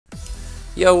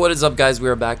Yo, what is up, guys? We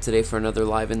are back today for another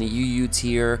live in the UU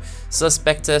tier.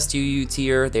 Suspect test UU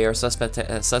tier. They are suspect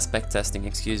testing,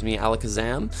 excuse me,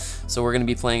 Alakazam. So we're going to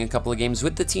be playing a couple of games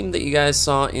with the team that you guys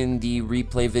saw in the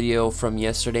replay video from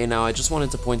yesterday. Now, I just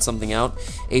wanted to point something out.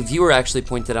 A viewer actually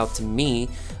pointed out to me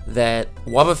that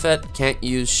Wobbuffet can't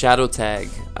use Shadow Tag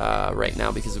right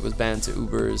now because it was banned to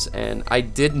Ubers, and I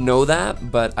did know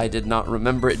that, but I did not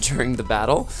remember it during the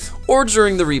battle or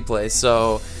during the replay.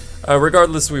 So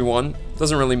regardless, we won.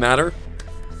 Doesn't really matter.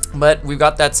 But we've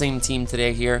got that same team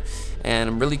today here, and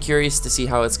I'm really curious to see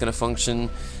how it's going to function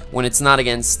when it's not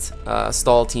against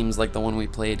stall teams like the one we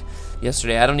played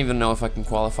yesterday. I don't even know if I can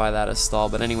qualify that as stall,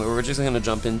 but anyway, we're just going to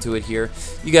jump into it here.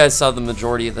 You guys saw the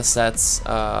majority of the sets.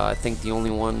 I think the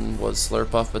only one was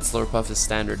Slurpuff, but Slurpuff is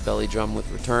standard belly drum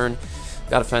with return.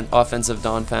 Got an offensive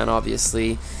Donphan,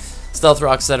 obviously. Stealth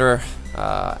Rock Setter,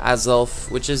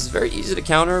 Azelf, which is very easy to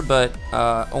counter, but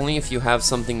only if you have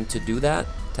something to do that,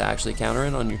 to actually counter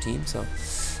it on your team. So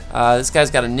this guy's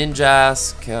got a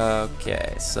Ninjask.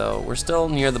 Okay, so we're still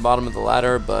near the bottom of the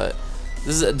ladder, but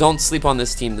this is, don't sleep on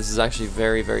this team. This is actually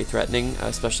very, very threatening,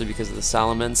 especially because of the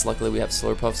Salamence. Luckily, we have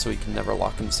Slurpuff, so he can never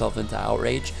lock himself into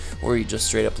Outrage, or he just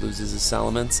straight up loses his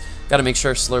Salamence. Got to make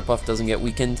sure Slurpuff doesn't get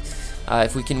weakened.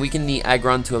 If we can weaken the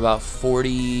Aggron to about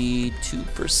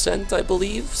 42%, I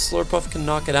believe, Slurpuff can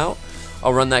knock it out.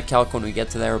 I'll run that calc when we get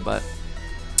to there, but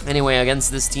anyway,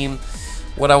 against this team,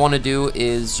 what I want to do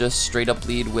is just straight up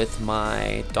lead with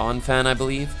my Donphan, I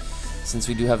believe. Since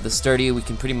we do have the Sturdy, we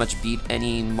can pretty much beat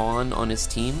any Mon on his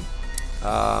team.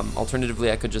 Alternatively,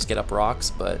 I could just get up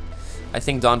Rocks, but I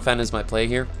think Donphan is my play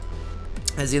here,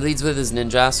 as he leads with his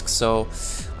Ninjask. So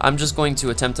I'm just going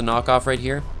to attempt to knock off right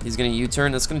here. He's going to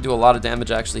U-turn. That's going to do a lot of damage,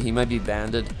 actually. He might be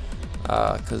banded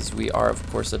because we are, of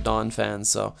course, a Donphan.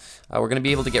 So we're going to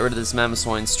be able to get rid of this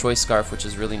Mamoswine's Choice Scarf, which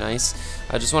is really nice.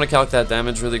 I just want to calc that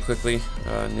damage really quickly.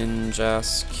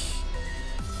 Ninjask,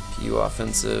 PU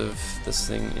offensive. This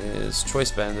thing is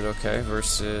Choice Banded, okay,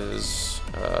 versus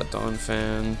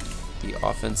Donphan, the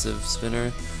offensive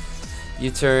spinner.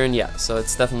 U-turn, yeah, so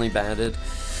it's definitely banded.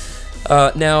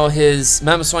 Now, his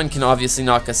Mamoswine can obviously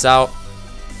knock us out.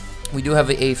 We do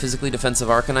have a physically defensive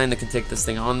Arcanine that can take this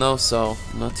thing on, though, so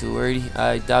I'm not too worried.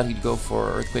 I doubt he'd go for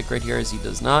Earthquake right here, as he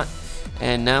does not.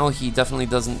 And now he definitely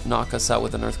doesn't knock us out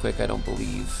with an Earthquake, I don't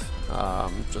believe.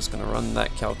 Just going to run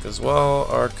that calc as well.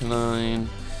 Arcanine,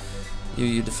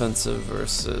 UU defensive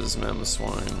versus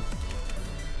Mamoswine.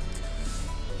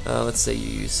 Let's say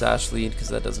UU Sash lead, because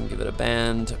that doesn't give it a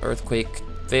band. Earthquake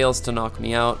fails to knock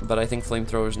me out, but I think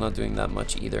Flamethrower's not doing that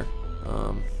much either.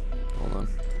 Hold on.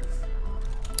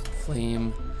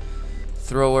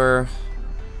 Flamethrower.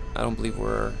 I don't believe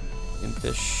we're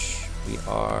impish. We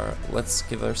are. Let's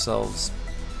give ourselves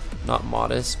not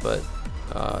modest, but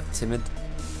timid.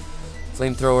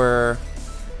 Flamethrower.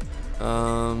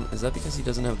 Is that because he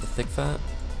doesn't have the thick fat?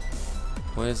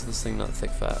 Why is this thing not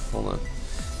thick fat? Hold on.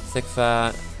 Thick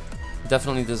fat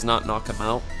definitely does not knock him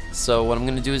out. So what I'm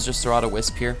going to do is just throw out a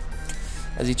Wisp here,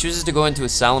 as he chooses to go into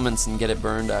his Salamence and get it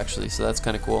burned, actually, so that's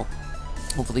kind of cool.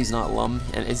 Hopefully he's not Lum,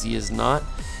 and as he is not,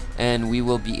 and we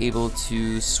will be able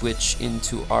to switch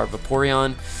into our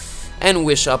Vaporeon and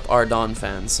wish up our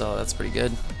Donphan, so that's pretty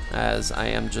good, as I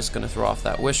am just going to throw off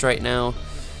that Wish right now.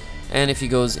 And if he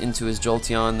goes into his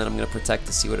Jolteon, then I'm going to protect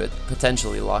to see what it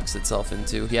potentially locks itself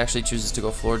into. He actually chooses to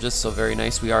go Florges, so very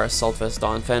nice. We are a Assault Vest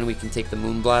Donphan. We can take the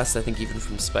Moonblast, I think, even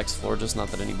from Specs Florges. Not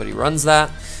that anybody runs that,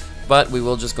 but we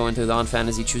will just go into the Donphan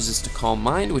as he chooses to Calm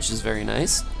Mind, which is very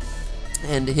nice.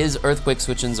 And his Earthquake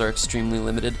switch-ins are extremely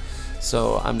limited,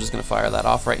 so I'm just going to fire that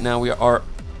off right now. We are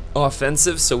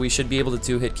offensive, so we should be able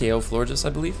to 2-hit KO Florges, I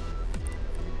believe.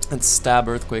 And stab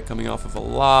Earthquake coming off of a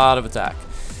lot of attack.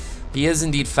 He is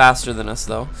indeed faster than us,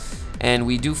 though, and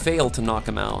we do fail to knock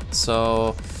him out.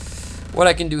 So what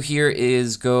I can do here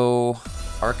is go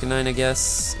Arcanine, I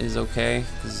guess, is okay,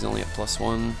 because he's only at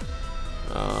 +1.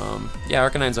 Yeah,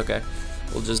 Arcanine's okay.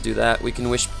 We'll just do that. We can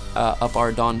wish up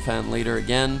our Donphan later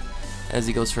again, as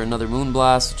he goes for another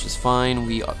Moonblast, which is fine.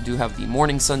 We do have the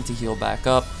Morning Sun to heal back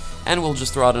up, and we'll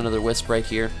just throw out another Wisp right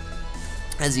here,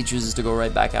 as he chooses to go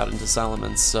right back out into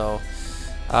Salamence. So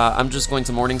I'm just going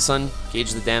to Morning Sun,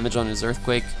 gauge the damage on his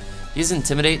Earthquake. He is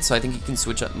Intimidate, so I think he can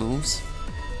switch up moves.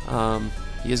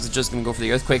 He is just going to go for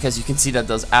the Earthquake. As you can see, that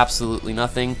does absolutely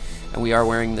nothing, and we are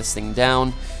wearing this thing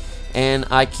down. And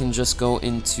I can just go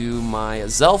into my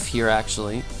Zelf here,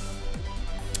 actually.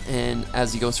 And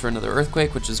as he goes for another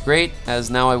Earthquake, which is great, as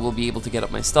now I will be able to get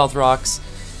up my Stealth Rocks.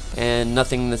 And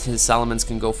nothing that his Salamence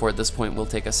can go for at this point will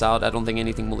take us out. I don't think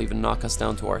anything will even knock us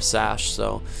down to our Sash,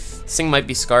 so this thing might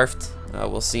be scarfed.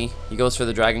 We'll see. He goes for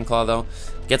the Dragon Claw, though.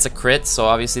 Gets a crit, so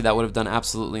obviously that would have done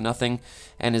absolutely nothing.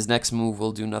 And his next move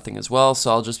will do nothing as well,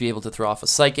 so I'll just be able to throw off a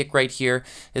Psychic right here.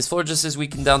 His Florges is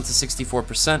weakened down to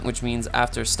 64%, which means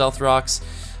after Stealth Rocks,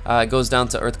 it goes down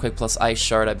to Earthquake plus Ice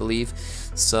Shard, I believe.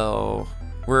 So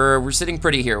we're sitting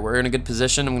pretty here. We're in a good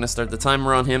position. I'm going to start the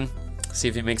timer on him, see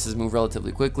if he makes his move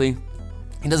relatively quickly.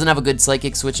 He doesn't have a good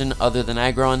Psychic switching other than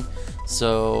Aggron,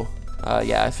 so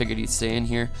yeah, I figured he'd stay in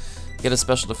here. Get a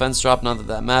special defense drop, not that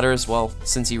that matters. Well,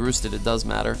 since he roosted, it does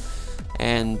matter.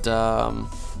 And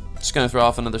just going to throw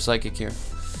off another Psychic here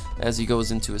as he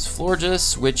goes into his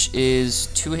Florges, which is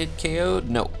 2-hit KO'd.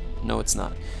 No, it's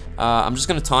not. I'm just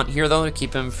going to taunt here, though, to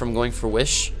keep him from going for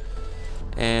Wish.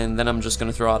 And then I'm just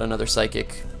going to throw out another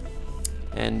Psychic.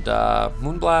 And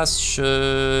Moonblast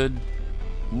should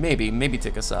maybe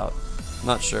take us out.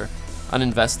 Not sure.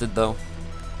 Uninvested, though.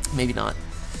 Maybe not.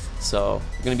 So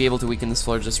we're going to be able to weaken this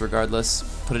Florges regardless.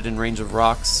 Put it in range of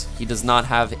rocks. He does not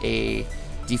have a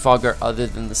defogger other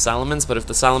than the Salamence, but if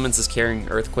the Salamence is carrying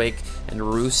Earthquake and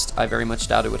Roost, I very much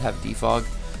doubt it would have defog.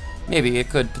 Maybe it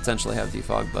could potentially have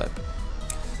defog, but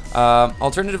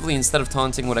alternatively, instead of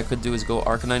taunting, what I could do is go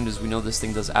Arcanine, because we know this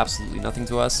thing does absolutely nothing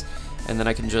to us, and then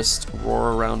I can just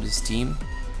roar around his team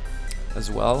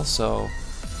as well. So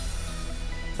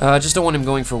I just don't want him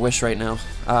going for Wish right now.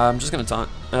 I'm just going to taunt.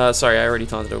 Sorry, I already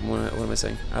taunted him. What am I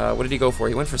saying? What did he go for?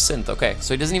 He went for Synth. Okay,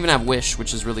 so he doesn't even have Wish,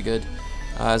 which is really good.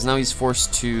 As now he's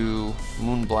forced to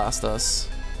Moonblast us.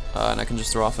 And I can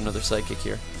just throw off another Psychic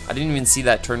here. I didn't even see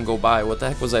that turn go by. What the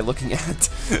heck was I looking at?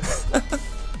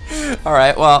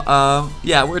 Alright, well,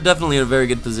 yeah, we're definitely in a very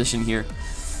good position here.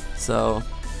 So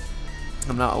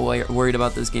I'm not worried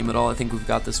about this game at all. I think we've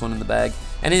got this one in the bag.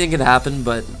 Anything can happen,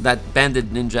 but that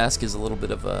Banded Ninjask is a little bit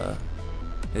of a...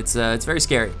 It's very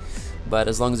scary. But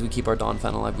as long as we keep our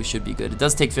Donphan alive, we should be good. It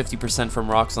does take 50% from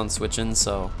rocks on switching,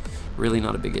 so really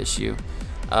not a big issue.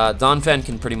 Donphan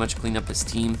can pretty much clean up his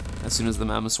team as soon as the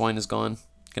Mamoswine is gone.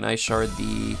 He can Ice Shard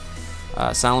the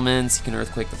Salamence, he can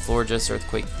Earthquake the Florges,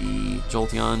 Earthquake the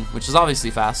Jolteon, which is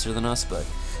obviously faster than us, but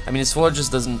I mean his Florges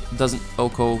doesn't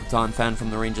Oko Donphan from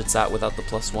the range it's at without the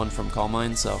 +1 from Calm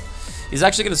Mind, so he's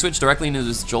actually going to switch directly into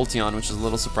his Jolteon, which is a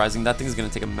little surprising. That thing is going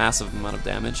to take a massive amount of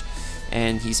damage,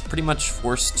 and he's pretty much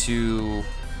forced to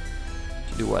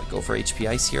do what? Go for HP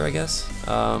Ice here, I guess.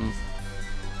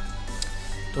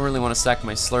 Don't really want to stack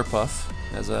my Slurpuff.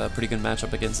 Has a pretty good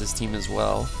matchup against his team as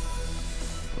well.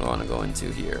 What do I want to go into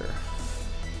here?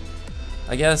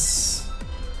 I guess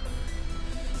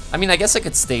I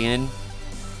could stay in.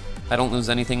 I don't lose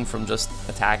anything from just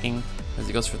attacking as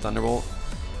he goes for Thunderbolt.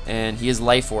 And he is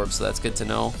Life Orb, so that's good to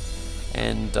know.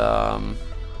 And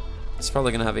he's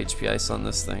probably going to have HP Ice on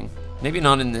this thing. Maybe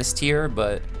not in this tier,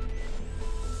 but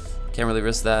can't really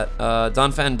risk that.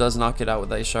 Donphan does knock it out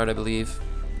with Ice Shard, I believe.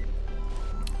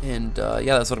 And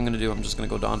yeah, that's what I'm going to do. I'm just going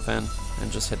to go Donphan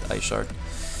and just hit the Ice Shard.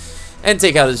 And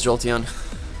take out his Jolteon.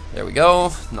 There we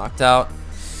go. Knocked out.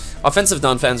 Offensive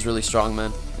Donphan's really strong,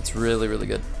 man. It's really, really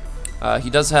good. He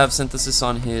does have Synthesis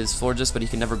on his Florges, but he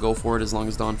can never go for it as long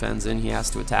as Donphan's in. He has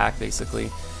to attack,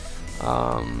 basically.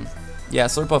 Yeah,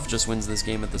 Slurpuff just wins this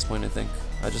game at this point, I think.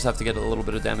 I just have to get a little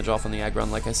bit of damage off on the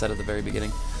Aggron, like I said at the very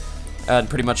beginning. And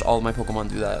pretty much all of my Pokemon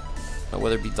do that.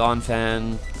 Whether it be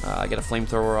Donphan, I get a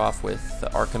Flamethrower off with the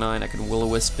Arcanine. I can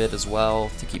Will-O-Wisp it as well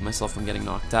to keep myself from getting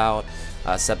knocked out.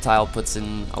 Sceptile puts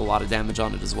in a lot of damage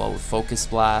on it as well with Focus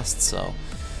Blast, so...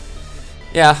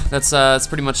 Yeah, that's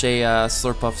pretty much a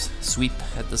Slurpuff sweep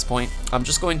at this point. I'm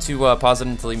just going to pause it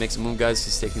until he makes a move, guys.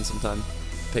 He's taking some time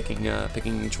picking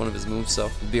each one of his moves, so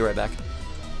we'll be right back.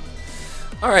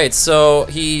 Alright, so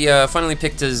he finally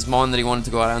picked his Mon that he wanted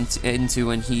to go out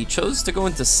into, and he chose to go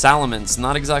into Salamence.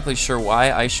 Not exactly sure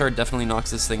why. Ice Shard definitely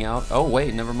knocks this thing out. Oh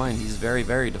wait, never mind. He's very,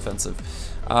 very defensive.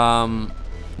 Now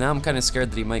I'm kind of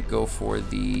scared that he might go for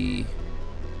the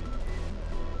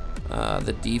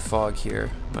defog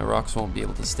here. My rocks won't be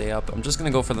able to stay up. I'm just going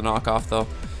to go for the knockoff, though.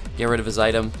 Get rid of his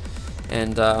item.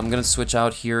 And I'm going to switch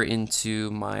out here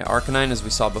into my Arcanine. As we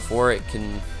saw before, it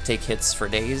can take hits for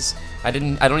days. I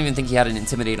don't even think he had an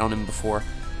Intimidate on him before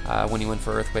when he went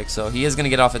for Earthquake. So he is going to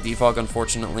get off a defog,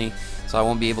 unfortunately. So I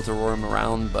won't be able to roar him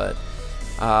around. But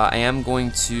I am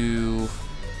going to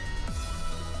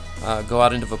go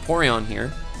out into Vaporeon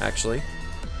here, actually.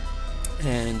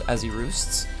 And as he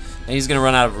roosts. And he's going to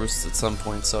run out of roosts at some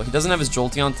point. So he doesn't have his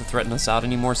Jolteon to threaten us out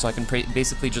anymore. So I can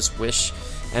basically just Wish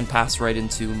and pass right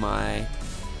into my...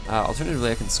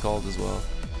 alternatively, I can Scald as well.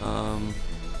 I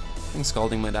think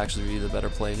Scalding might actually be the better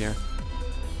play here.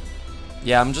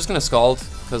 Yeah, I'm just going to Scald,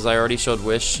 because I already showed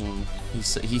Wish, and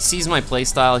he sees my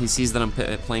playstyle. He sees that I'm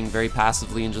playing very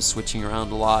passively and just switching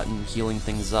around a lot and healing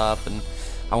things up, and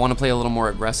I want to play a little more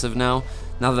aggressive now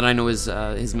Now that I know his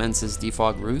Mence is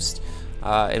Defog Roost,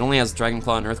 it only has Dragon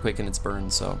Claw and Earthquake in its burn,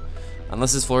 so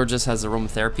unless his Florges has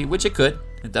Aromatherapy, which it could,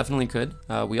 it definitely could.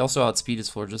 We also outspeed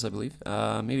his Florges, I believe.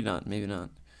 Maybe not, maybe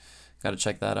not. Gotta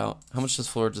check that out. How much does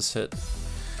Florges hit?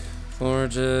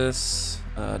 Florges,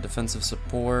 defensive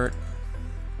support,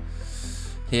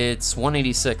 hits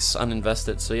 186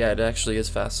 uninvested, so yeah, it actually is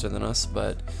faster than us,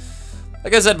 but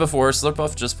like I said before,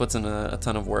 Slurpuff just puts in a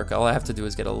ton of work. All I have to do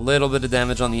is get a little bit of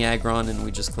damage on the Aggron, and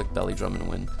we just click Belly Drum and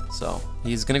win. So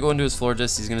he's going to go into his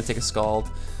Florges, he's going to take a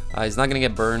Scald. He's not going to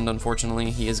get burned,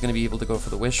 unfortunately. He is going to be able to go for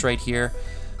the Wish right here,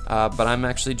 but I'm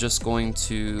actually just going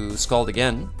to Scald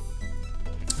again.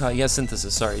 He has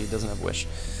Synthesis, sorry, he doesn't have Wish.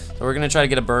 So we're going to try to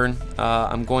get a burn.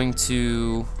 I'm going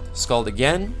to Scald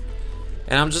again,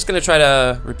 and I'm just going to try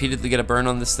to repeatedly get a burn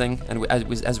on this thing, and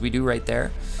as we do right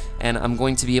there. And I'm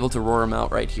going to be able to roar him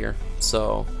out right here.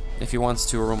 So if he wants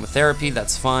to Aromatherapy,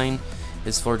 that's fine.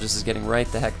 His Florges is getting right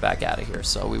the heck back out of here.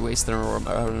 So we wasted an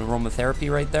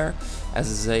Aromatherapy right there,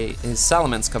 as his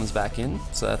Salamence comes back in,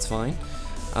 so that's fine.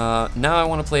 Now I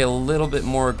want to play a little bit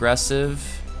more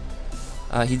aggressive.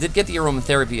 He did get the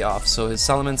Aromatherapy off, so his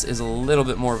Salamence is a little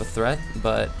bit more of a threat,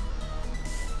 but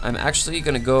I'm actually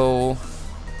going to go...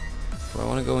 I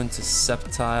want to go into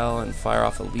Sceptile and fire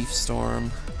off a Leaf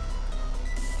Storm.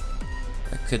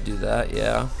 I could do that,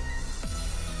 yeah.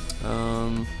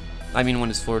 I mean when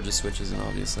his Florges switches in,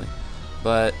 obviously.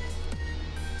 But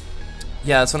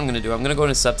yeah, that's what I'm gonna do. I'm gonna go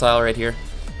into Sceptile right here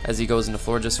as he goes into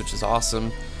Florges, which is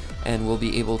awesome. And we'll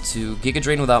be able to Giga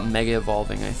Drain without Mega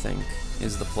Evolving, I think,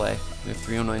 is the play. We have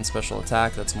 309 special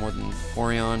attack, that's more than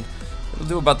Orion. It'll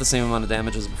do about the same amount of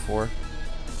damage as before.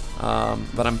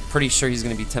 But I'm pretty sure he's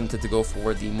gonna be tempted to go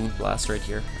for the Moonblast right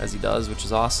here, as he does, which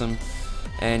is awesome.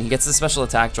 And he gets the special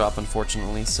attack drop,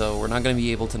 unfortunately, so we're not going to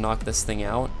be able to knock this thing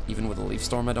out, even with a Leaf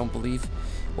Storm, I don't believe.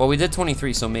 Well, we did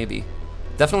 23, so maybe.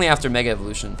 Definitely after Mega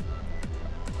Evolution.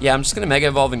 Yeah, I'm just going to Mega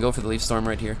Evolve and go for the Leaf Storm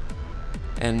right here.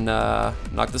 And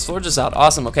knock this Florges out.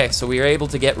 Awesome, okay, so we are able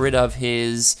to get rid of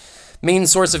his main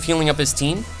source of healing up his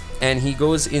team, and he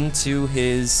goes into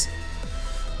his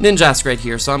Ninjask right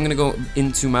here. So I'm going to go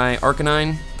into my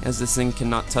Arcanine, as this thing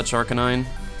cannot touch Arcanine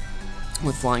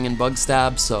with Flying and Bug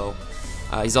Stab, so...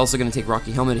 he's also going to take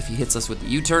Rocky Helmet if he hits us with the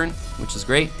U-turn, which is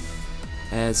great,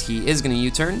 as he is going to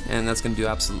U-turn, and that's going to do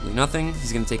absolutely nothing.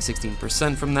 He's going to take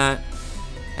 16% from that,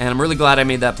 and I'm really glad I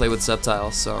made that play with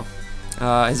Sceptile. So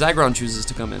his Aggron chooses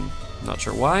to come in. Not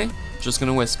sure why. Just going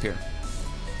to Wisp here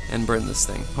and burn this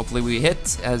thing. Hopefully we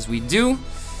hit, as we do,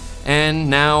 and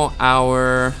now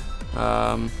our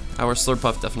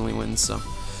Slurpuff definitely wins. So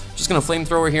just going to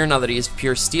Flamethrower here now that he is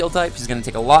pure Steel type. He's going to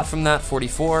take a lot from that,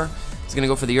 44. He's going to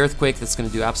go for the Earthquake. That's going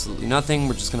to do absolutely nothing.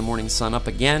 We're just going to Morning Sun up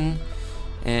again.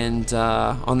 And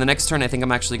on the next turn, I think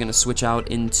I'm actually going to switch out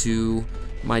into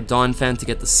my Dawn Fan to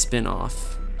get the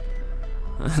spin-off.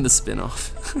 The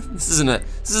spin-off. This isn't a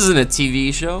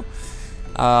TV show.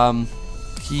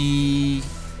 He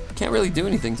can't really do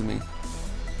anything to me.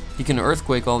 He can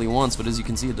Earthquake all he wants, but as you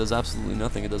can see, it does absolutely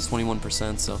nothing. It does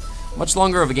 21%, so much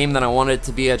longer of a game than I wanted it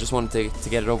to be. I just wanted to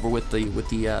get it over with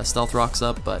the Stealth Rocks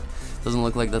up, but doesn't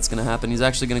look like that's going to happen. He's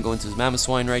actually going to go into his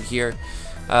Mamoswine right here.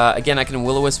 Again, I can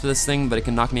Will-O-Wisp this thing, but it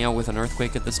can knock me out with an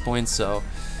Earthquake at this point, so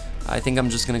I think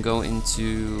I'm just going to go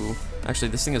into... Actually,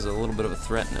 this thing is a little bit of a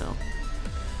threat now.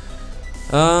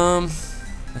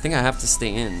 I think I have to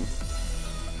stay in.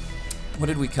 What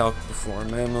did we calc before?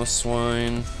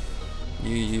 Mamoswine,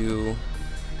 UU,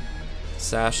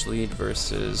 Sash Lead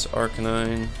versus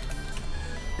Arcanine.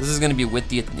 This is going to be with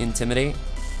the Intimidate.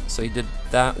 So he did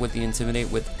that with the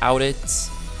Intimidate without it.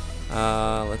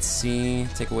 Let's see.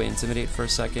 Take away Intimidate for a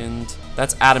second.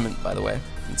 That's Adamant, by the way.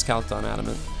 It's calced on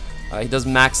Adamant. He does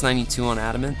max 92 on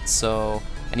Adamant, so...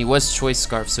 And he was Choice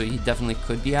Scarf, so he definitely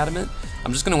could be Adamant.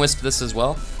 I'm just going to Wisp this as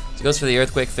well. So he goes for the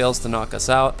Earthquake, fails to knock us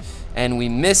out. And we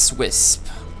miss Wisp.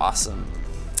 Awesome.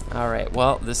 Alright,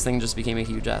 well, this thing just became a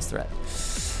huge-ass threat.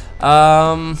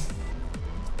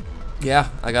 Yeah,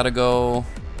 I gotta go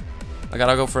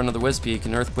for another Wisp. He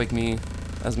can Earthquake me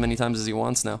as many times as he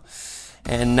wants now.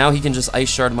 And now he can just Ice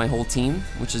Shard my whole team,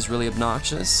 which is really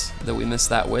obnoxious that we missed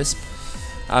that Wisp.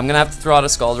 I'm going to have to throw out a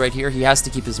Scald right here. He has to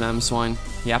keep his Mamoswine.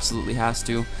 He absolutely has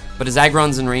to. But his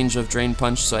Aggron's in range of Drain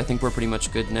Punch, so I think we're pretty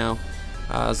much good now.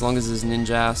 As long as his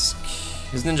Ninjask...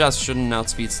 His Ninjask shouldn't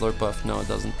outspeed Slurpuff. No, it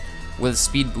doesn't. With a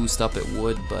speed boost up, it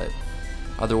would, but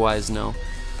otherwise, no.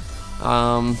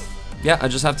 Yeah, I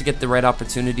just have to get the right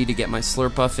opportunity to get my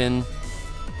Slurpuff in,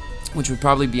 which would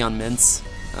probably be on Mence.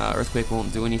 Earthquake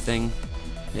won't do anything.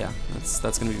 Yeah, that's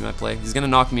going to be my play. He's going to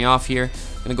knock me off here.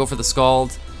 Going to go for the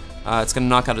Scald. It's going to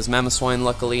knock out his Mamoswine,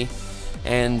 luckily.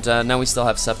 And now we still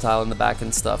have Sceptile in the back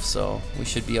and stuff, so we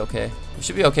should be okay. We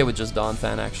should be okay with just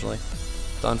Donphan, actually.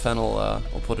 Donphan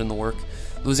will put in the work.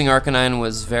 Losing Arcanine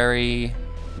was very,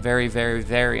 very, very,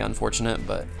 very unfortunate,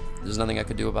 but there's nothing I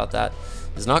could do about that.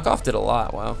 His knockoff did a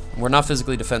lot, wow. We're not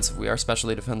physically defensive, we are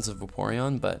specially defensive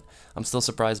Vaporeon, but I'm still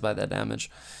surprised by that damage.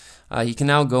 He can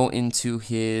now go into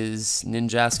his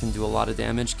Ninjask and do a lot of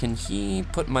damage. Can he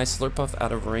put my Slurpuff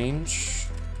out of range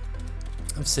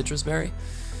of Citrus Berry?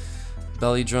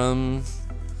 Belly Drum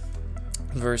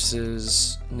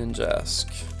versus Ninjask.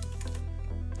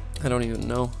 I don't even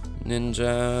know.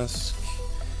 Ninjask.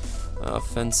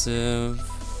 Offensive.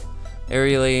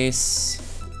 Aerial Ace.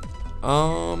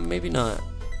 Maybe not.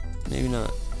 Maybe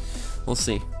not. We'll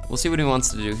see. We'll see what he wants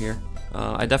to do here.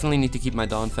 I definitely need to keep my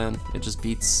Donphan. It just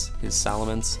beats his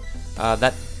Salamence.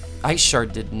 That Ice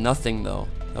Shard did nothing though.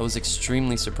 That was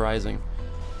extremely surprising.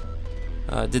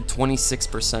 Did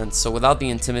 26%, so without the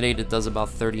Intimidate it does about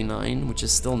 39, which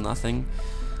is still nothing.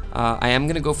 I am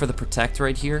going to go for the Protect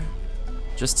right here,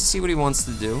 just to see what he wants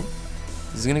to do.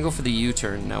 He's going to go for the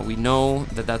U-turn. Now we know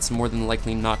that that's more than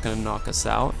likely not going to knock us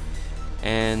out,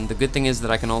 and the good thing is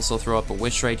that I can also throw up a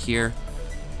Wish right here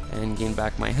and gain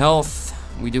back my health.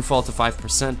 We do fall to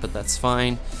 5%, but that's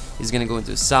fine. He's going to go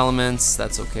into Salamence,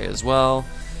 that's okay as well.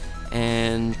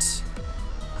 And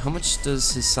how much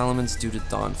does his Salamence do to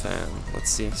Donphan?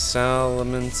 Let's see.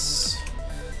 Salamence.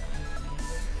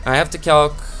 I have to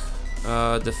calc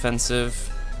defensive.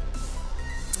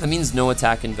 That means no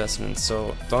attack investment,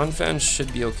 so Donphan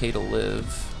should be okay to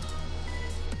live.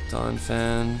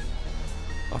 Donphan.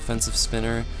 Offensive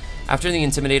Spinner. After the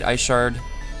Intimidate Ice Shard,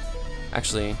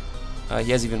 actually,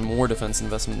 he has even more defense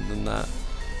investment than that.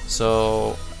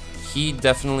 So he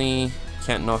definitely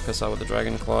can't knock us out with the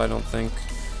Dragon Claw, I don't think.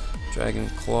 Dragon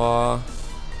Claw.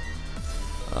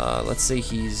 Let's say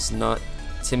he's not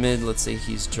timid. Let's say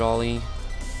he's jolly.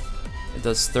 It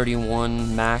does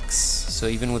 31 max, so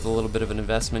even with a little bit of an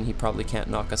investment, he probably can't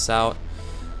knock us out.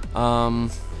 Yeah,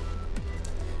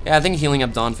 I think healing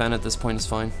up Donphan at this point is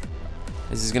fine,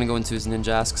 as he's going to go into his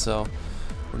Ninjask, so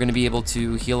we're going to be able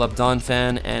to heal up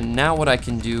Donphan, and now what I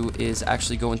can do is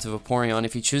actually go into Vaporeon.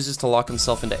 If he chooses to lock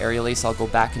himself into Aerial Ace, I'll go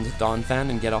back into Donphan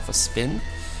and get off a spin.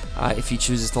 If he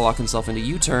chooses to lock himself into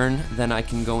U-turn, then I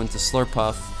can go into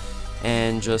Slurpuff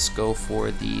and just go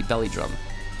for the Belly Drum.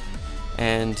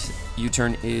 And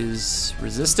U-turn is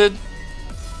resisted,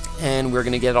 and we're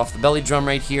going to get off the Belly Drum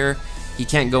right here. He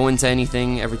can't go into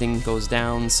anything, everything goes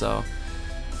down, so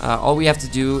all we have to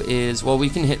do is, well, we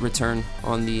can hit return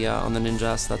on the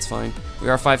Ninjask, that's fine. We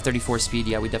are 534 speed,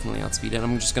 yeah, we definitely outspeed it.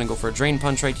 I'm just going to go for a Drain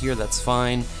Punch right here, that's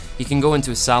fine. He can go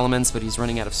into a Salamence, but he's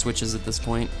running out of switches at this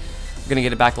point. We're going to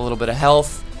get it back a little bit of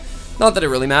health. Not that it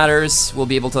really matters. We'll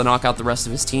be able to knock out the rest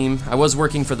of his team. I was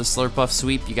working for the Slurpuff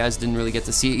sweep. You guys didn't really get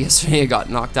to see it yesterday. It got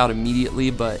knocked out immediately,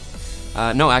 but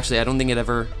no, actually, I don't think it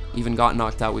ever even got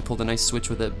knocked out. We pulled a nice switch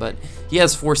with it, but he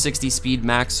has 460 speed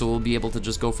max, so we'll be able to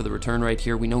just go for the return right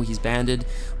here. We know he's banded.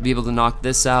 We'll be able to knock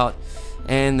this out,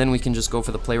 and then we can just go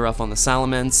for the Play Rough on the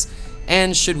Salamence.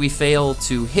 And should we fail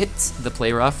to hit the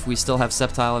Play Rough, we still have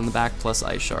Sceptile in the back plus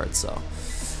Ice Shard, so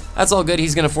that's all good.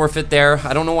 He's going to forfeit there.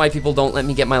 I don't know why people don't let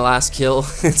me get my last kill.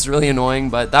 It's really annoying,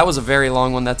 but that was a very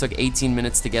long one. That took 18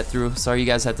 minutes to get through. Sorry you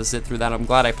guys had to sit through that. I'm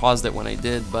glad I paused it when I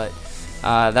did, but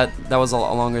that was a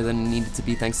lot longer than it needed to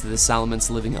be thanks to this Salamence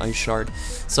living Ice Shard.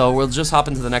 So we'll just hop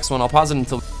into the next one. I'll pause it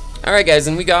until... Alright guys,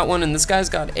 and we got one, and this guy's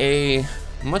got a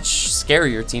much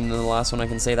scarier team than the last one, I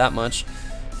can say that much.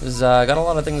 He's got a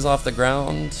lot of things off the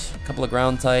ground, a couple of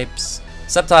ground types.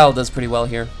 Sceptile does pretty well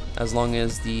here, as long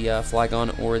as the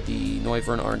Flygon or the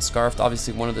Noivern aren't scarfed.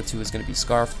 Obviously one of the two is going to be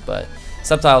scarfed, but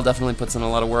Sceptile definitely puts in a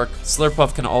lot of work.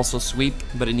 Slurpuff can also sweep,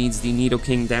 but it needs the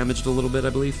Nidoking damaged a little bit, I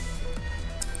believe.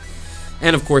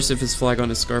 And of course if his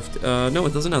Flygon is scarfed, no,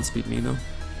 it doesn't outspeed me, no.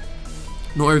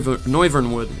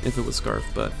 Noivern would if it was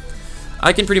scarfed, but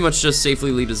I can pretty much just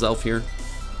safely lead his Elf here.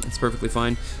 It's perfectly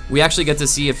fine. We actually get to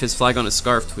see if his Flygon is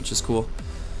scarfed, which is cool.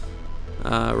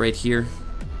 Right here.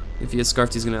 If he is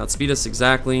scarfed, he's going to outspeed us,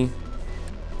 exactly.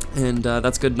 And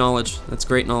that's good knowledge. That's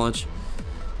great knowledge.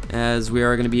 As we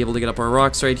are going to be able to get up our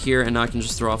rocks right here, and now I can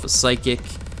just throw off a Psychic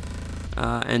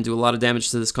and do a lot of damage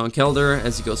to this Conkeldurr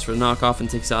as he goes for a knockoff and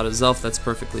takes out his Elf. That's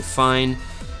perfectly fine.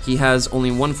 He has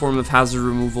only one form of hazard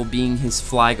removal, being his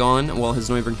Flygon. Well, his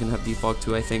Noivern can have Defog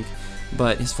too, I think.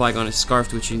 But his Flygon is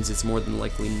scarfed, which means it's more than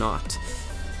likely not.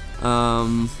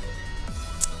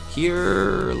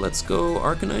 Here, let's go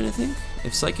Arcanine, I think.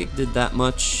 If Psychic did that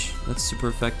much, that's super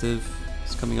effective.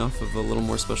 It's coming off of a little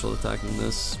more special attack than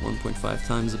this, 1.5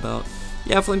 times about.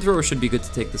 Yeah, Flamethrower should be good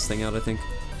to take this thing out, I think.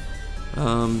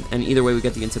 And either way, we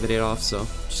get the Intimidate off, so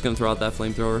just gonna throw out that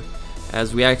Flamethrower.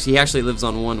 as he actually lives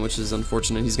on 1, which is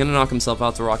unfortunate. He's gonna knock himself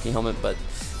out to Rocky Helmet, but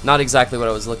not exactly what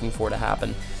I was looking for to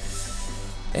happen.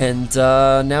 And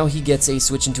now he gets a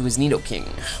switch into his Nidoking,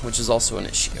 which is also an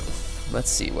issue. Let's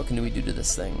see, what can we do to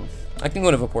this thing? I can go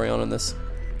into Vaporeon on this.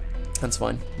 That's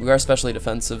fine. We are especially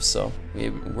defensive, so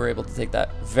we're able to take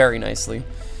that very nicely.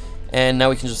 And now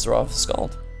we can just throw off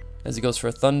Scald. As he goes for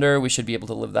a Thunder, we should be able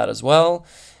to live that as well.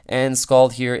 And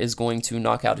Scald here is going to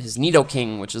knock out his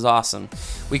Nidoking, which is awesome.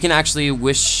 We can actually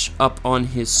wish up on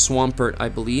his Swampert, I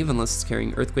believe, unless it's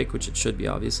carrying Earthquake, which it should be,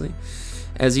 obviously.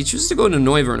 As he chooses to go into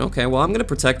Noivern. Okay, well, I'm going to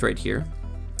Protect right here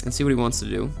and see what he wants to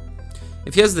do.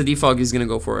 If he has the Defog, he's going to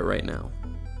go for it right now.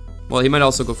 Well, he might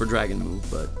also go for Dragon Move,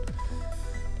 but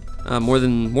more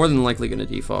than likely going to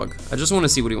Defog. I just want to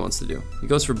see what he wants to do. He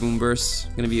goes for Boom Burst.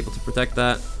 Going to be able to protect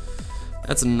that.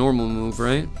 That's a normal move,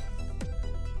 right?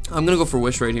 I'm going to go for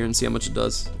Wish right here and see how much it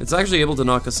does. It's actually able to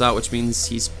knock us out, which means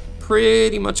he's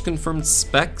pretty much confirmed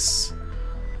Specs.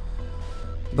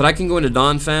 But I can go into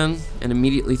Donphan and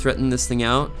immediately threaten this thing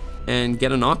out and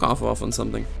get a knockoff off on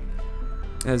something.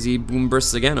 As he Boom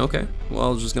Bursts again, okay.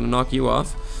 Well, I'm just going to knock you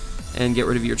off and get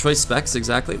rid of your choice Specs,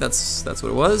 exactly. That's what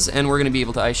it was. And we're going to be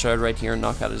able to Ice Shard right here and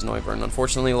knock out his Noivern.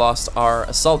 Unfortunately, lost our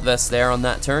Assault Vest there on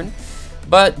that turn.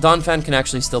 But Donphan can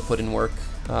actually still put in work.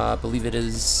 I believe it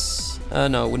is...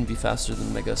 no, it wouldn't be faster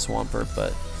than Mega Swampert,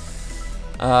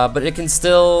 but it can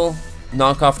still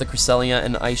knock off the Cresselia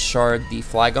and Ice Shard the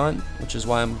Flygon, which is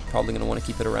why I'm probably going to want to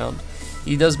keep it around.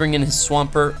 He does bring in his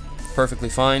Swampert, perfectly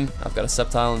fine. I've got a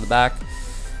Sceptile in the back.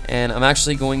 And I'm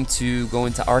actually going to go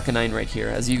into Arcanine right here.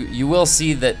 As you will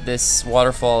see that this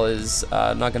Waterfall is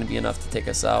not going to be enough to take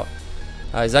us out.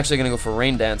 He's actually going to go for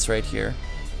Rain Dance right here.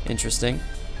 Interesting.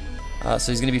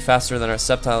 So he's going to be faster than our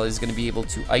Sceptile. He's going to be able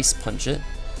to Ice Punch it.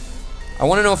 I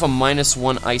want to know if a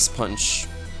 -1 Ice Punch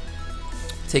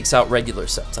takes out regular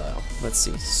Sceptile. Let's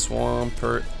see.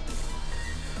 Swampert.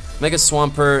 Mega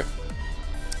Swampert.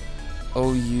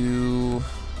 OU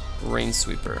Rain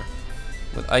Sweeper.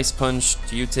 With Ice Punch,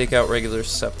 do you take out regular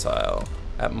Sceptile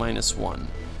at -1?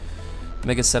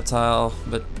 Mega Sceptile,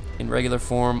 but in regular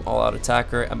form, all-out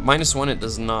attacker. At -1, it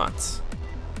does not.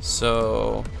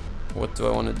 So, what do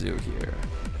I want to do here?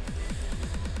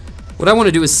 What I want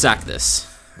to do is sack this.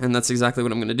 And that's exactly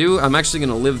what I'm going to do. I'm actually going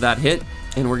to live that hit,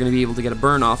 and we're going to be able to get a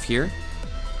burn off here.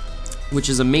 Which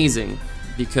is amazing,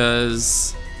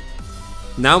 because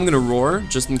now I'm going to Roar,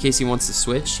 just in case he wants to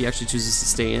switch. He actually chooses to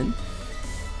stay in.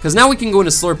 Because now we can go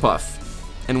into Slurpuff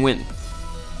and win.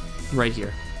 Right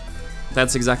here.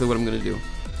 That's exactly what I'm going to do.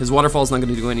 His Waterfall's not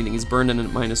going to do anything. He's burned in at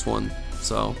 -1.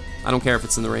 So, I don't care if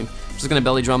it's in the rain. I'm just going to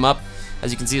Belly Drum up.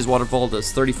 As you can see, his Waterfall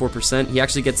does 34%. He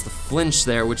actually gets the flinch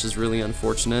there, which is really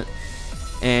unfortunate.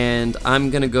 And I'm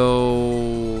going to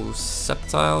go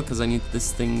Sceptile, because I need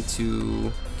this thing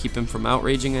to keep him from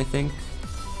outraging, I think.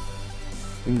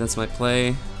 I think that's my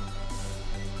play.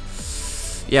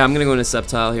 Yeah, I'm going to go into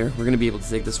Sceptile here. We're going to be able to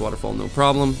take this Waterfall, no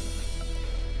problem.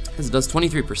 Because it does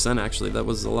 23%, actually. That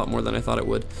was a lot more than I thought it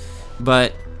would.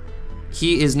 But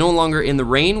he is no longer in the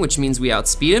rain, which means we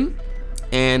outspeed him.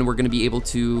 And we're going to be able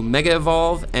to Mega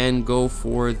Evolve and go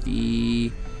for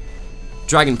the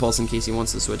Dragon Pulse in case he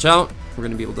wants to switch out. We're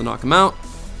going to be able to knock him out.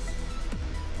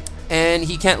 And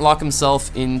he can't lock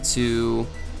himself into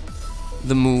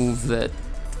the move that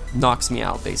knocks me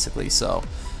out, basically. So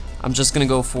I'm just going to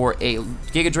go for a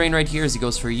Giga Drain right here as he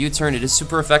goes for a U-turn. It is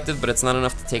super effective, but it's not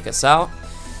enough to take us out.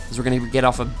 Because we're going to get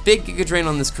off a big Giga Drain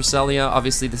on this Cresselia.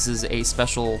 Obviously, this is a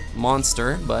special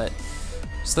monster, but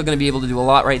still going to be able to do a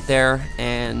lot right there.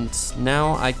 And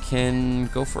now I can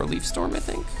go for a Leaf Storm, I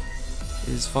think.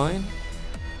 Is fine.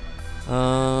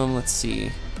 Let's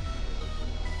see.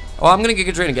 Oh, I'm going to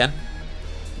Giga Drain again.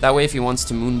 That way, if he wants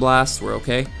to Moonblast, we're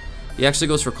okay. He actually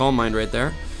goes for Calm Mind right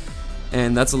there.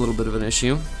 And that's a little bit of an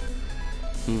issue.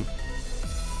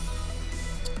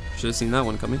 Should have seen that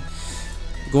one coming.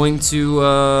 Going to,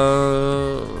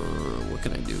 what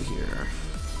can I do here?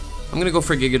 I'm going to go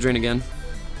for Giga Drain again.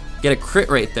 Get a crit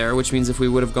right there, which means if we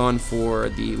would have gone for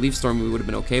the Leaf Storm, we would have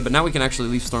been okay. But now we can actually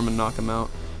Leaf Storm and knock him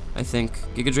out, I think.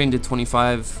 Giga Drain did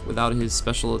 25 without his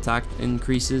special attack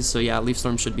increases. So yeah, Leaf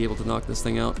Storm should be able to knock this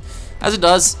thing out. As it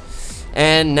does.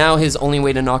 And now his only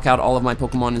way to knock out all of my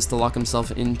Pokemon is to lock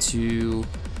himself into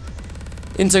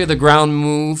the ground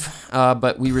move.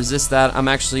 But we resist that. I'm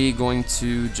actually going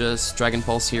to just Dragon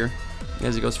Pulse here.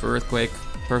 As he goes for Earthquake.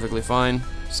 Perfectly fine.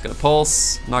 Just gonna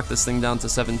Pulse, knock this thing down to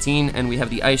 17, and we have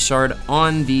the Ice Shard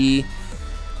on the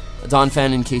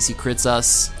Donphan in case he crits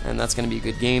us, and that's gonna be a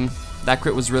good game. That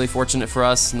crit was really fortunate for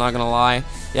us, not gonna lie.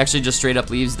 He actually just straight up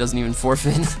leaves, doesn't even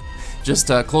forfeit. Just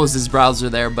closed his browser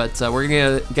there, but we're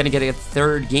gonna get a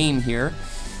third game here.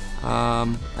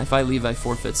 If I leave, I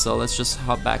forfeit, so let's just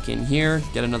hop back in here,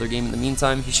 get another game in the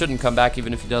meantime. He shouldn't come back.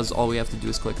 Even if he does, all we have to do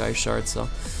is click Ice Shard, so...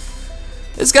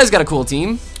 This guy's got a cool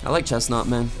team. I like Chestnut,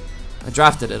 man. I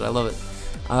drafted it. I love it.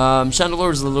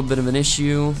 Chandelure is a little bit of an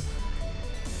issue,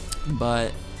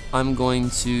 but I'm going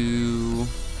to...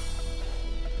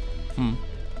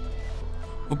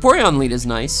 Vaporeon lead is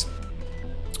nice.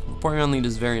 Vaporeon lead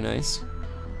is very nice.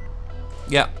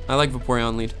 Yeah, I like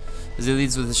Vaporeon lead. Because he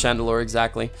leads with the Chandelure,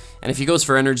 exactly. And if he goes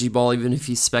for Energy Ball, even if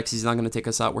he specs, he's not going to take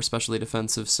us out. We're specially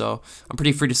defensive, so I'm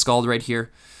pretty free to Scald right here.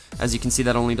 As you can see,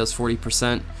 that only does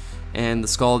 40%. And the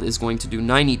Scald is going to do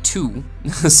 92.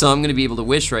 So I'm going to be able to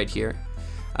Wish right here.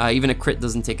 Even a crit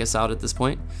doesn't take us out at this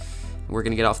point. We're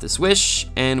going to get off this Wish,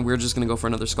 and we're just going to go for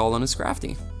another Scald on his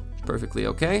Scrafty. Perfectly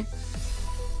okay.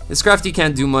 This Scrafty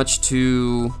can't do much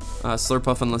to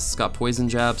Slurpuff unless it's got Poison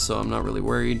Jab, so I'm not really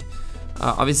worried.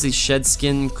 Obviously, Shed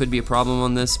Skin could be a problem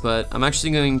on this, but I'm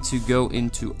actually going to go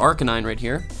into Arcanine right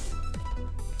here.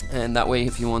 And that way,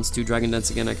 if he wants to Dragon Dance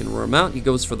again, I can roar him out. He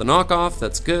goes for the knockoff.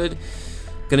 That's good.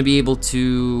 Gonna be able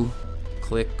to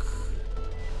click...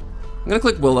 I'm gonna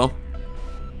click Willow.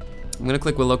 I'm gonna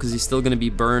click Willow because he's still gonna be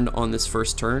burned on this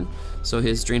first turn. So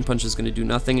his Drain Punch is gonna do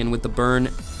nothing, and with the burn,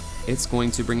 it's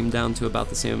going to bring him down to about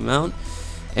the same amount.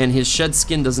 And his Shed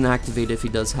Skin doesn't activate if he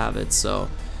does have it, so...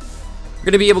 We're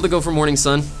going to be able to go for Morning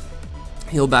Sun.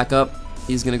 He'll back up.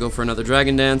 He's going to go for another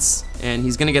Dragon Dance. And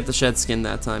he's going to get the Shed Skin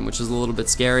that time, which is a little bit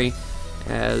scary.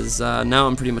 As now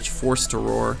I'm pretty much forced to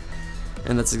roar.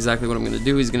 And that's exactly what I'm going to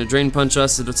do. He's going to Drain Punch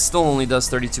us. It still only does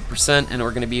 32%. And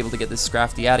we're going to be able to get this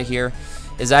Scrafty out of here.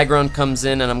 His Aggron comes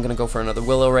in, and I'm going to go for another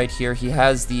Willow right here. He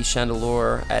has the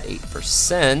Chandelure at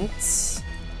 8%.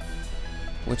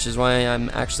 Which is why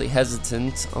I'm actually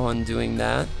hesitant on doing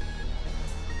that.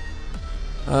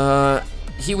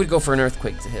 He would go for an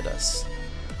Earthquake to hit us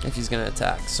if he's going to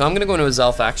attack. So I'm going to go into his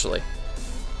Elf, actually.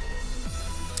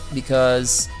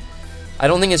 Because I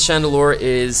don't think his Chandelure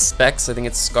is Specs. I think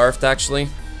it's Scarfed, actually.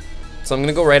 So I'm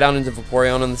going to go right out into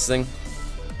Vaporeon on this thing.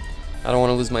 I don't want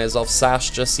to lose my Azelf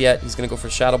Sash just yet. He's going to go for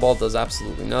Shadow Ball. Does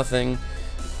absolutely nothing.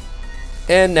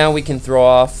 And now we can throw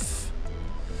off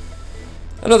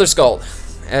another Scald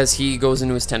as he goes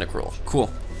into his Tentacruel.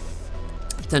 Cool.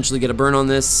 Potentially get a burn on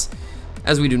this.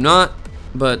 As we do not,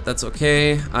 but that's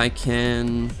okay. I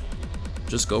can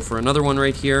just go for another one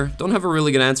right here. Don't have a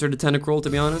really good answer to Tentacruel, to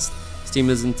be honest. His team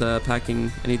isn't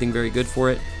packing anything very good for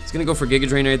it. He's going to go for Giga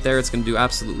Drain right there. It's going to do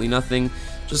absolutely nothing.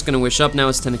 Just going to Wish up now.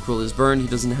 His Tentacruel is burned. He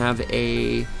doesn't have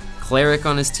a Cleric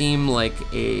on his team, like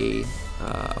a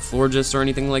Florges or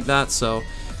anything like that, so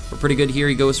we're pretty good here.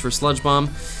 He goes for Sludge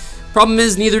Bomb. Problem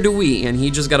is, neither do we, and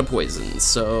he just got a Poison,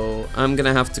 so I'm going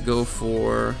to have to go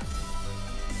for...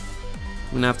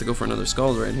 I'm gonna have to go for another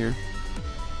Scald right here.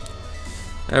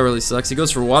 That really sucks. He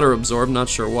goes for Water Absorb, not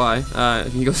sure why.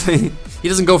 He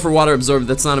doesn't go for Water Absorb,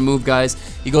 that's not a move, guys.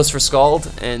 He goes for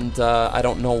Scald, and I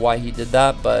don't know why he did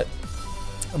that, but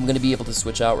I'm gonna be able to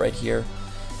switch out right here.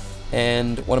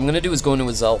 And what I'm gonna do is go into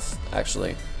his Elf,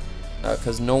 actually.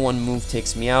 Because no one move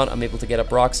takes me out. I'm able to get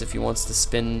up rocks. If he wants to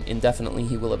spin indefinitely,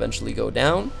 he will eventually go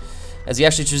down. As he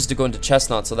actually chooses to go into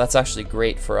Chestnut, so that's actually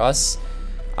great for us.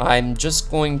 I'm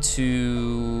just going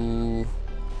to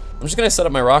set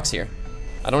up my rocks here.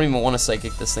 I don't even want to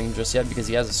Psychic this thing just yet because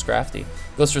he has a Scrafty.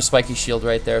 Goes for Spiky Shield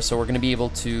right there, so we're going to be able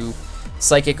to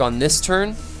Psychic on this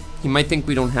turn. He might think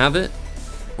we don't have it,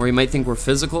 or he might think we're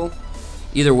physical.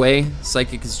 Either way,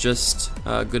 Psychic is just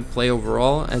a good play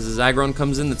overall. As his Aggron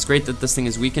comes in, it's great that this thing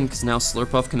is weakened because now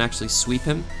Slurpuff can actually sweep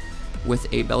him with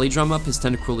a Belly Drum up. His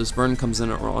Tentacruel is burned, comes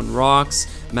in on rocks.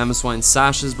 Mamoswine's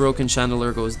Sash is broken.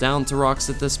 Chandelure goes down to rocks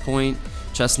at this point.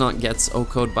 Chestnut gets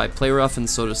O-Code by Play Rough, and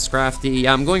so does Scrafty.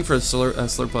 Yeah, I'm going for a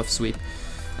Slurpuff sweep.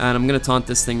 And I'm going to taunt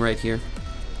this thing right here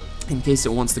in case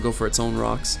it wants to go for its own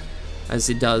rocks. As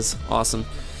it does. Awesome.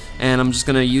 And I'm just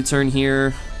going to U-turn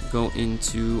here, go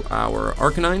into our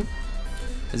Arcanine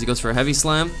as he goes for a Heavy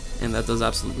Slam, and that does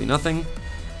absolutely nothing.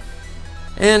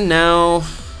 And now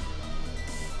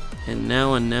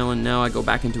I go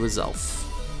back into his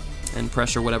Elf and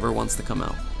pressure whatever wants to come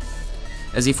out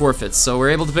as he forfeits. So we're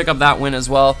able to pick up that win as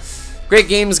well. Great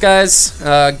games, guys.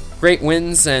 Great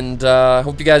wins, and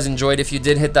hope you guys enjoyed. If you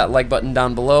did, hit that like button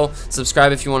down below.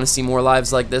 Subscribe if you want to see more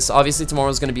lives like this. Obviously, tomorrow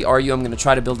is going to be RU. I'm going to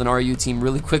try to build an RU team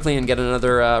really quickly and get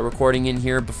another recording in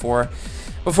here before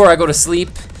I go to sleep.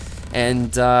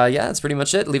 And yeah, that's pretty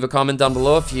much it. Leave a comment down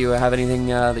below if you have anything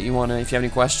that you want to, if you have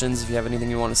any questions, if you have anything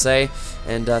you want to say.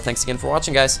 And thanks again for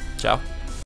watching, guys. Ciao.